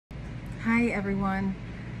Hi everyone,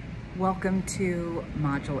 welcome to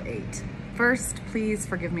Module 8. First, please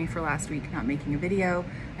forgive me for last week not making a video.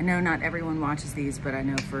 I know not everyone watches these, but I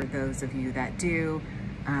know for those of you that do,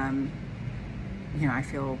 I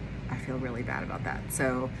feel really bad about that.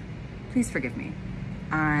 So please forgive me.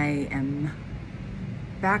 I am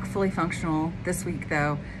back fully functional this week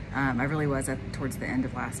though. I really was towards the end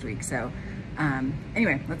of last week. So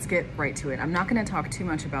anyway, let's get right to it. I'm not going to talk too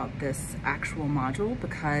much about this actual module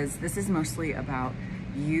because this is mostly about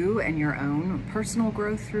you and your own personal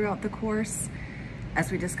growth throughout the course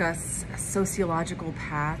as we discuss sociological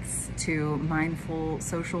paths to mindful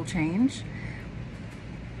social change.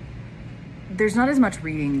 There's not as much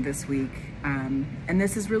reading this week, and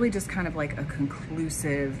this is really just kind of like a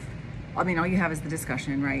conclusive, all you have is the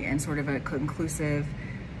discussion, right? And sort of a conclusive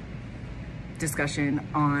discussion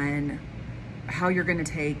on how you're going to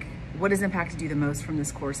take what has impacted you the most from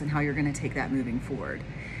this course and how you're going to take that moving forward.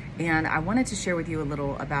 And I wanted to share with you a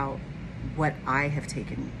little about what I have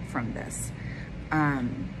taken from this,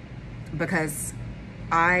 because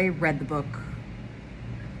I read the book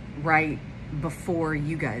right before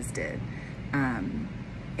you guys did.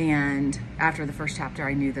 And after the first chapter,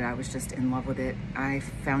 I knew that I was just in love with it. I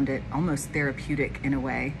found it almost therapeutic in a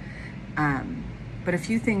way. But a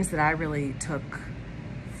few things that I really took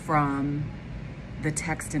from the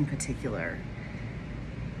text in particular.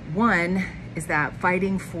 One is that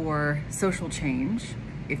fighting for social change,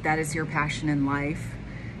 if that is your passion in life,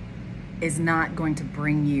 is not going to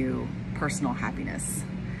bring you personal happiness.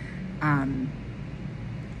 I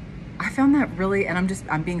found that really, and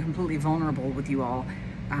I'm being completely vulnerable with you all.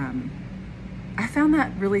 I found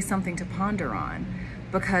that really something to ponder on,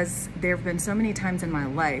 because there have been so many times in my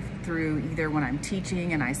life through either when I'm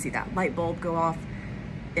teaching and I see that light bulb go off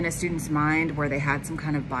in a student's mind where they had some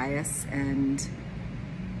kind of bias and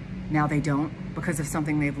now they don't because of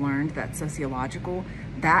something they've learned that's sociological.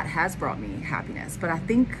 That has brought me happiness. But I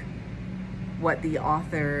think what the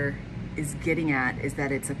author is getting at is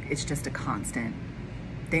that it's just a constant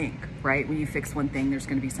thing, right? When you fix one thing, there's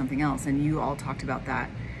going to be something else. And you all talked about that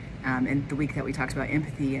in the week that we talked about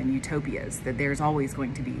empathy and utopias, that there's always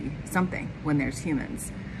going to be something when there's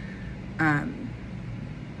humans.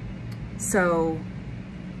 So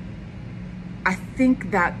I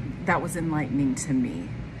think that was enlightening to me,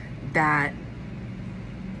 that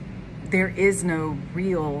there is no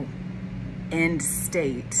real end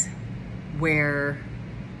state where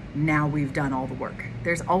now we've done all the work.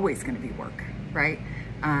 There's always going to be work, right?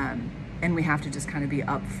 And we have to just kind of be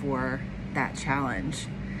up for that challenge.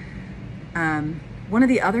 One of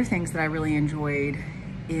the other things that I really enjoyed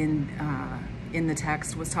in the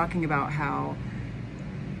text was talking about how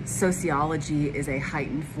sociology is a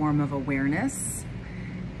heightened form of awareness.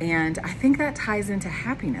 And I think that ties into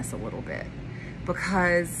happiness a little bit,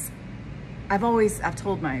 because I've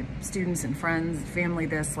told my students and friends and family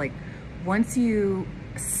this, like, once you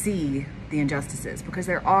see the injustices, because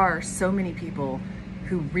there are so many people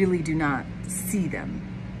who really do not see them.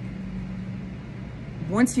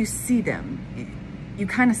 Once you see them, you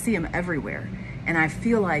kind of see them everywhere. And I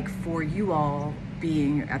feel like for you all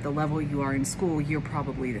being at the level you are in school, you're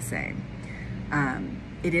probably the same.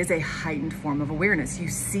 It is a heightened form of awareness. You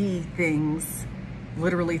see things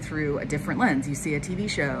literally through a different lens. You see a TV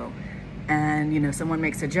show and, someone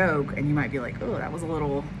makes a joke and you might be like, oh, that was a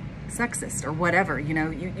little sexist or whatever.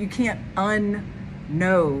 You can't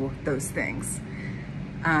unknow those things.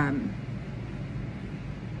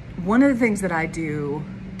 One of the things that I do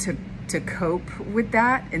to cope with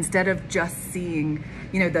that, instead of just seeing,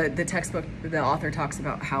 the textbook, the author talks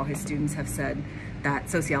about how his students have said that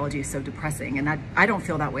sociology is so depressing, and I don't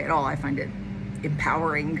feel that way at all. I find it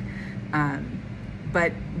empowering.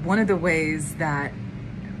 But one of the ways that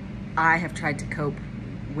I have tried to cope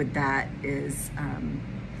with that is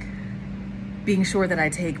being sure that I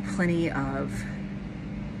take plenty of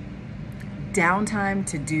downtime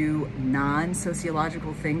to do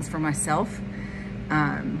non-sociological things for myself.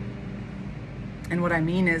 And what I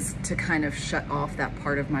mean is to kind of shut off that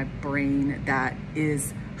part of my brain that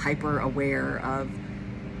is hyper aware of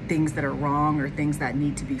things that are wrong or things that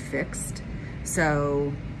need to be fixed.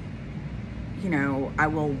 So, I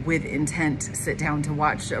will with intent sit down to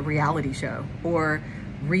watch a reality show or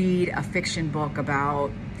read a fiction book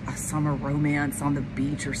about a summer romance on the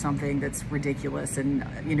beach or something that's ridiculous and,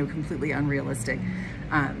 completely unrealistic,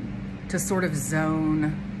 to sort of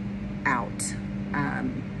zone out.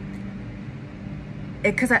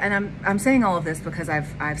 I'm saying all of this because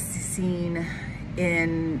I've seen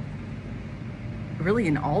in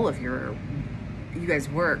all of you guys'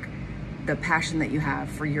 work, the passion that you have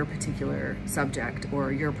for your particular subject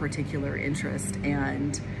or your particular interest.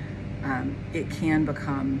 And it can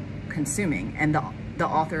become consuming. And the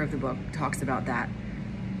author of the book talks about that,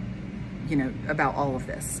 you know, about all of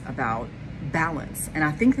this, about balance. And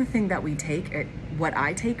I think the thing that we take, what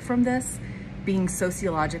I take from this, being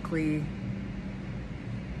sociologically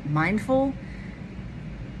mindful,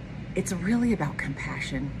 it's really about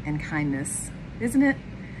compassion and kindness, isn't it?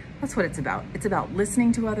 That's what it's about. It's about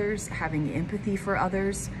listening to others, having empathy for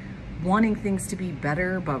others, wanting things to be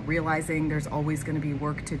better, but realizing there's always going to be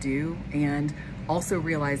work to do, and also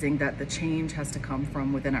realizing that the change has to come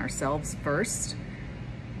from within ourselves first.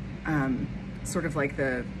 Sort of like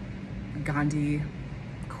the Gandhi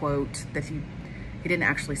quote that he didn't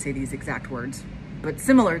actually say these exact words, but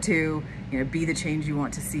similar to, you know, be the change you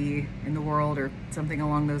want to see in the world, or something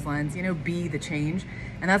along those lines, you know, be the change.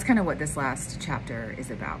 And that's kind of what this last chapter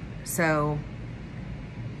is about. So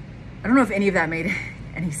I don't know if any of that made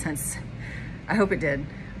any sense. I hope it did.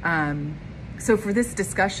 So for this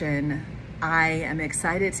discussion, I am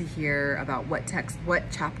excited to hear about what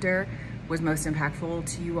chapter was most impactful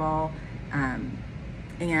to you all,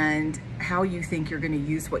 and how you think you're going to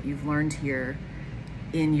use what you've learned here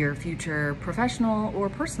in your future professional or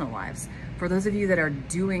personal lives. For those of you that are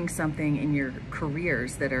doing something in your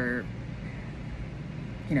careers that are,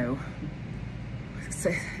 you know,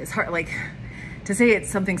 it's hard, like, to say it's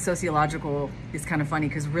something sociological is kind of funny,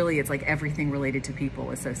 because really it's like everything related to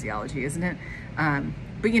people is sociology, isn't it?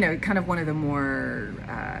 But, you know, kind of one of the more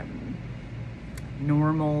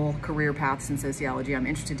normal career paths in sociology. I'm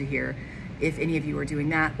interested to hear if any of you are doing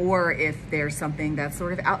that, or if there's something that's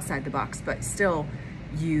sort of outside the box, but still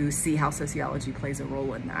you see how sociology plays a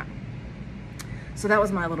role in that. So that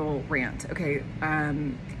was my little rant. Okay,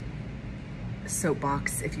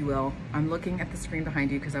 soapbox, if you will. I'm looking at the screen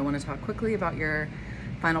behind you because I want to talk quickly about your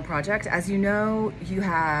final project. As you know, you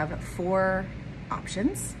have 4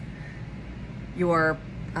 options. Your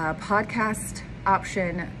podcast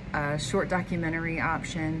option, short documentary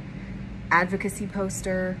option, advocacy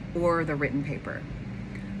poster, or the written paper.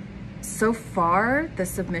 So far, the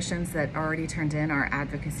submissions that already turned in are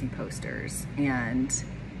advocacy posters, and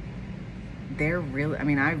they're really, I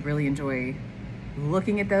mean, I really enjoy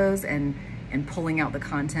looking at those and pulling out the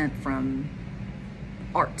content from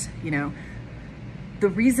art, you know. The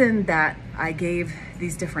reason that I gave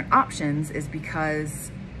these different options is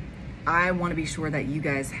because I want to be sure that you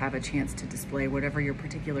guys have a chance to display whatever your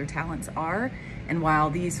particular talents are. And while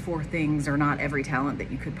these 4 things are not every talent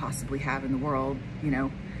that you could possibly have in the world, you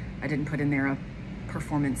know, I didn't put in there a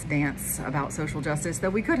performance dance about social justice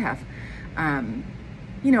that we could have.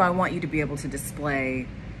 You know, I want you to be able to display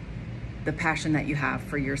the passion that you have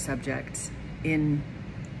for your subject in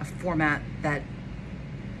a format that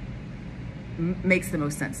makes the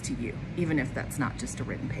most sense to you, even if that's not just a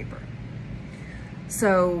written paper.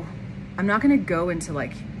 So I'm not going to go into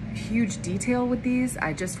like huge detail with these.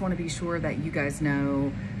 I just want to be sure that you guys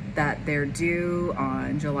know that they're due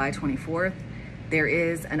on July 24th. There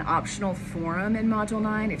is an optional forum in Module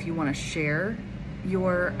 9 if you want to share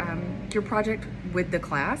your project with the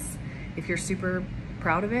class, if you're super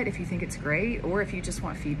proud of it, if you think it's great, or if you just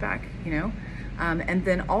want feedback, you know. And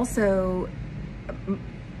then also,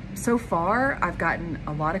 so far, I've gotten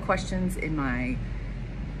a lot of questions in my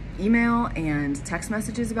email and text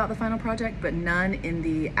messages about the final project, but none in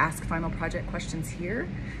the Ask Final Project questions here.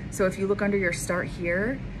 So if you look under your Start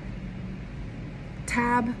Here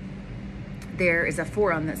tab, there is a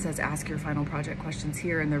forum that says Ask Your Final Project Questions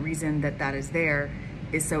Here, and the reason that that is there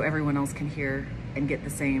is so everyone else can hear and get the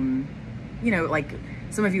same, you know, like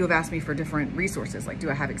some of you have asked me for different resources, like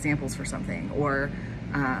do I have examples for something, or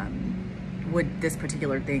would this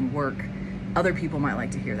particular thing work? Other people might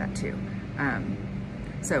like to hear that too.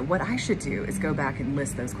 So what I should do is go back and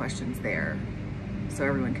list those questions there so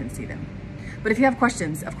everyone can see them. But if you have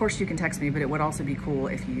questions, of course you can text me, but it would also be cool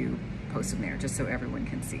if you post them there just so everyone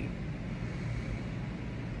can see.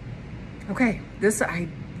 Okay, I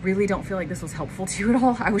really don't feel like this was helpful to you at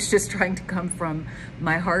all. I was just trying to come from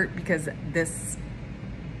my heart, because this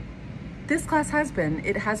class has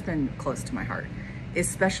been close to my heart.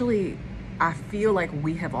 Especially, I feel like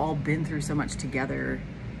we have all been through so much together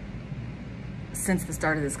since the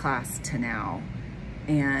start of this class to now,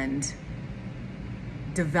 and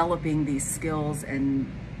developing these skills and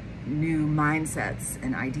new mindsets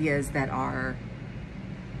and ideas that are,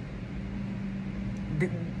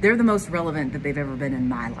 they're the most relevant that they've ever been in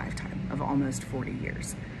my lifetime of almost 40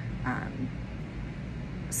 years.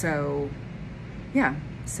 So yeah,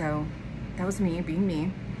 so that was me being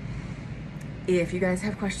me. If you guys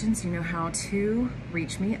have questions, you know how to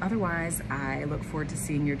reach me. Otherwise, I look forward to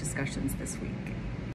seeing your discussions this week.